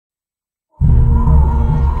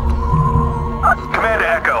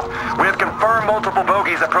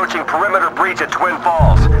UAVs approaching perimeter breach at Twin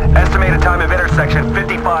Falls. Estimated time of intersection,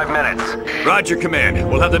 55 minutes. Roger, Command.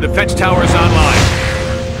 We'll have the defense towers online.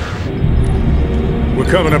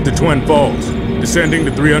 We're coming up to Twin Falls, descending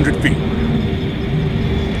to 300 feet.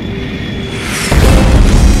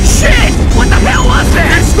 Shit! What the hell was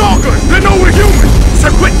that? It's stalkers! They know we're human! So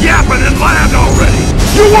quit yapping and land already!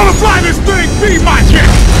 You wanna fly this thing? Be my jet!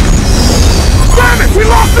 Damn it! We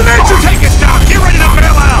lost an engine! Take us down! Get ready to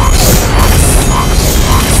bail out!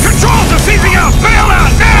 Controls are seizing up! Bail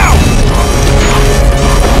out now!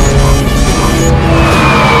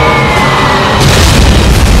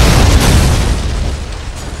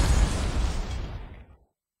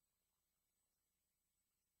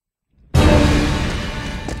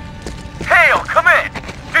 Hale, come in!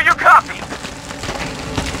 Do you copy?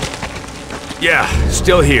 Yeah,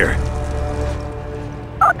 still here.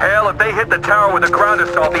 Hale, if they hit the tower with a ground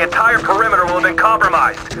assault, the entire perimeter will have been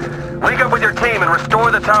compromised. Link up with your team and restore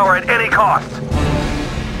the tower at any cost.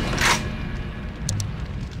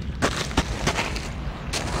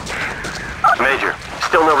 Major,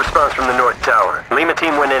 still no response from the North Tower. Lima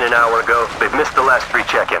team went in an hour ago. They've missed the last 3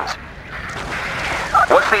 check-ins.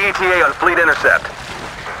 What's the ETA on fleet intercept?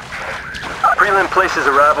 Prelim places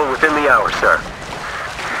arrival within the hour, sir.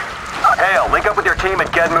 Hale, link up with your team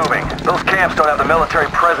and get moving. Those camps don't have the military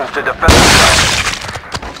presence to defend themselves.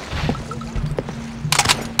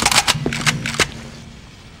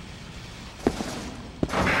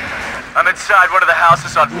 I'm inside one of the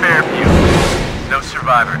houses on Fairview. No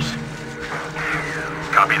survivors.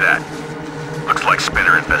 Copy that. Looks like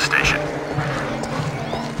spinner infestation.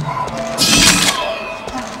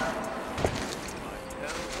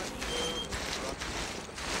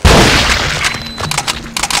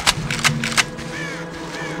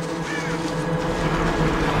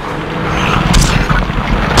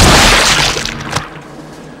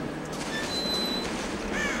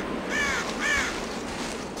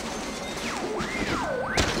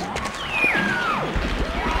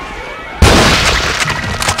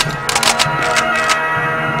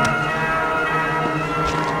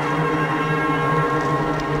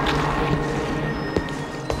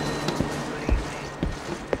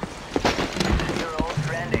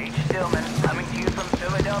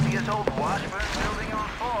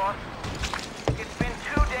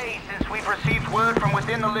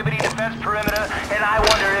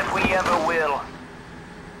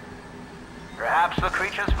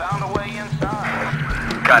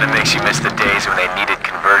 Kinda makes you miss the days when they needed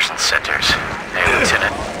conversion centers. Hey,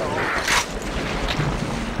 Lieutenant.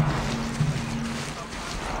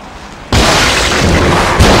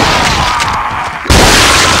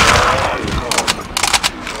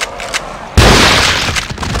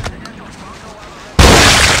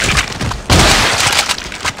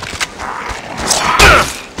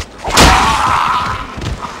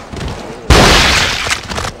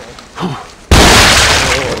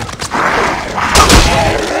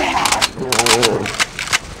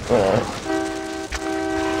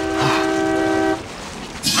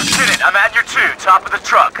 Top of the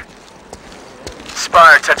truck.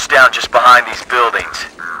 Spire touched down just behind these buildings.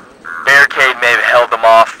 Barricade may have held them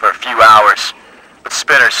off for a few hours, but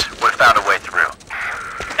spinners would have found a way through.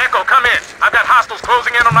 Echo, come in. I've got hostiles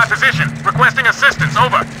closing in on my position. Requesting assistance,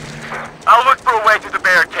 over. I'll look for a way through the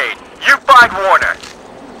barricade. You find Warner.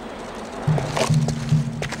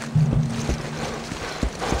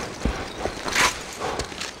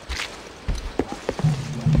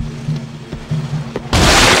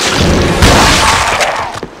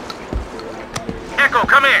 Echo,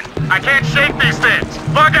 come in. I can't shake these things.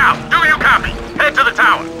 Bug out. Do you copy? Head to the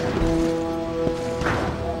tower.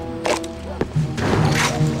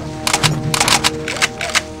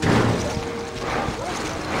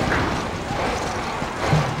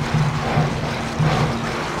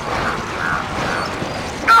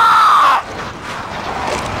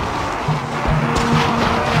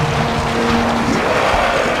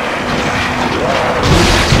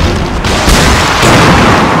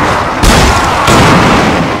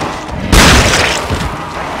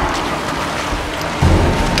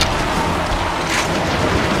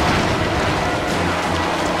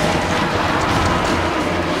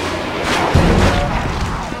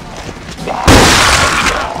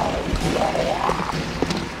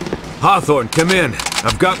 Hawthorne, come in.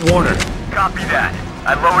 I've got Warner. Copy that.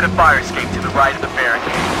 I lowered a fire escape to the right of the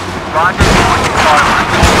barricade. Roger,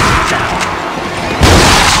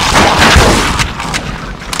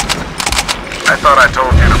 I thought I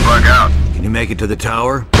told you to bug out. Can you make it to the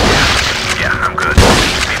tower? Yeah, I'm good.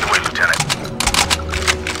 Lead the way, Lieutenant.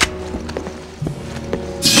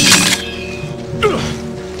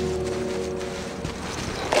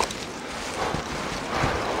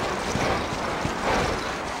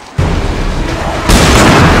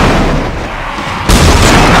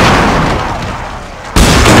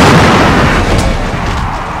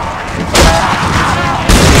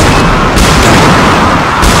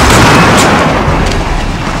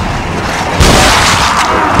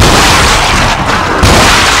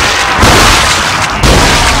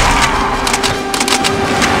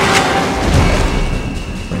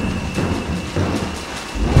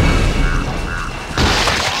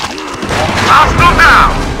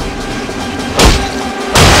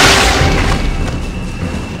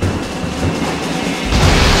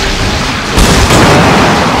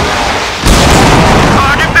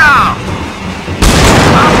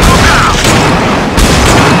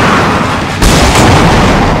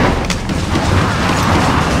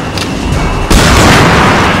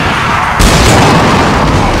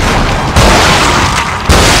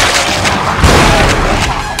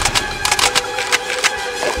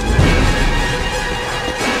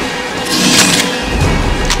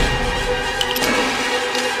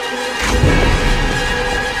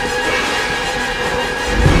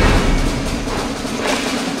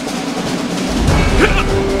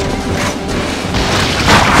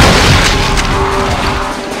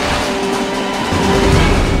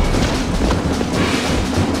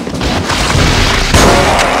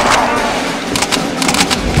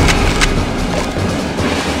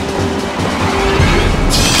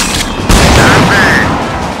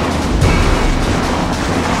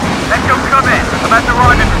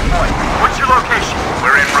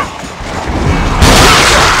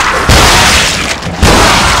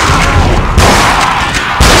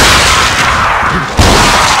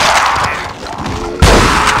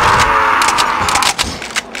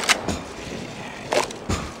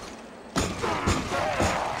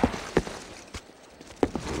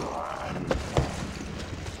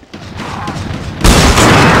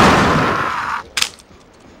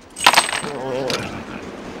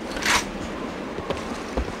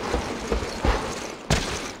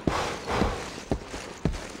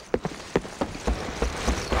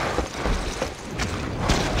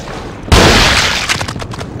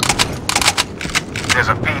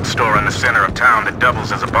 store in the center of town that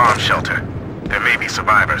doubles as a bomb shelter. There may be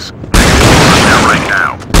survivors. Now, right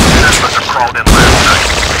now. None of us have crawled in last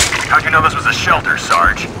night. How'd you know this was a shelter,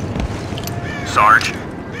 Sarge? Sarge?